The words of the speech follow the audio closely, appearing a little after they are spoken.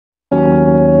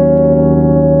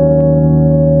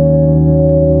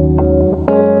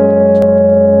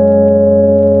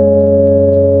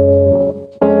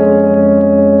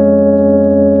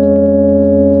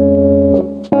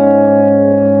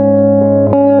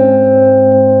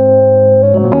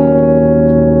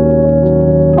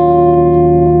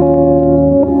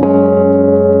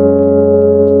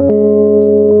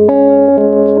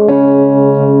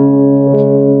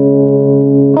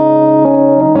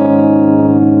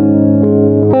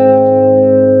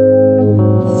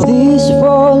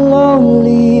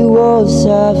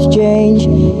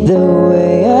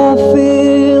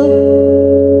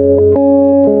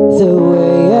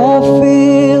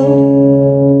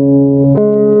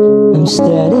I'm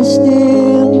standing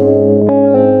still.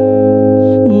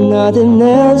 Nothing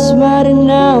else matters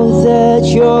now that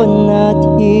you're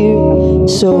not here.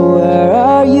 So where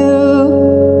are you?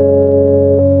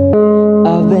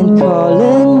 I've been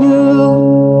calling you.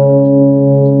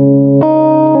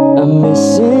 I'm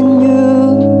missing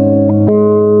you.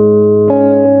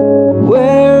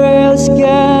 Where else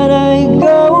can I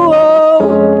go?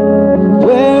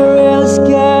 Where else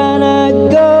can I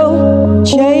go?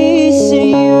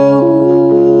 Chasing you,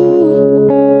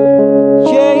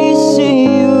 chasing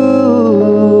you.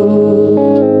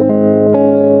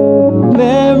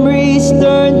 Memories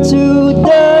turn to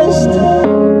dust.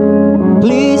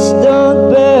 Please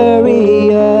don't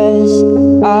bury us.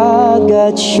 I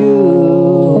got you.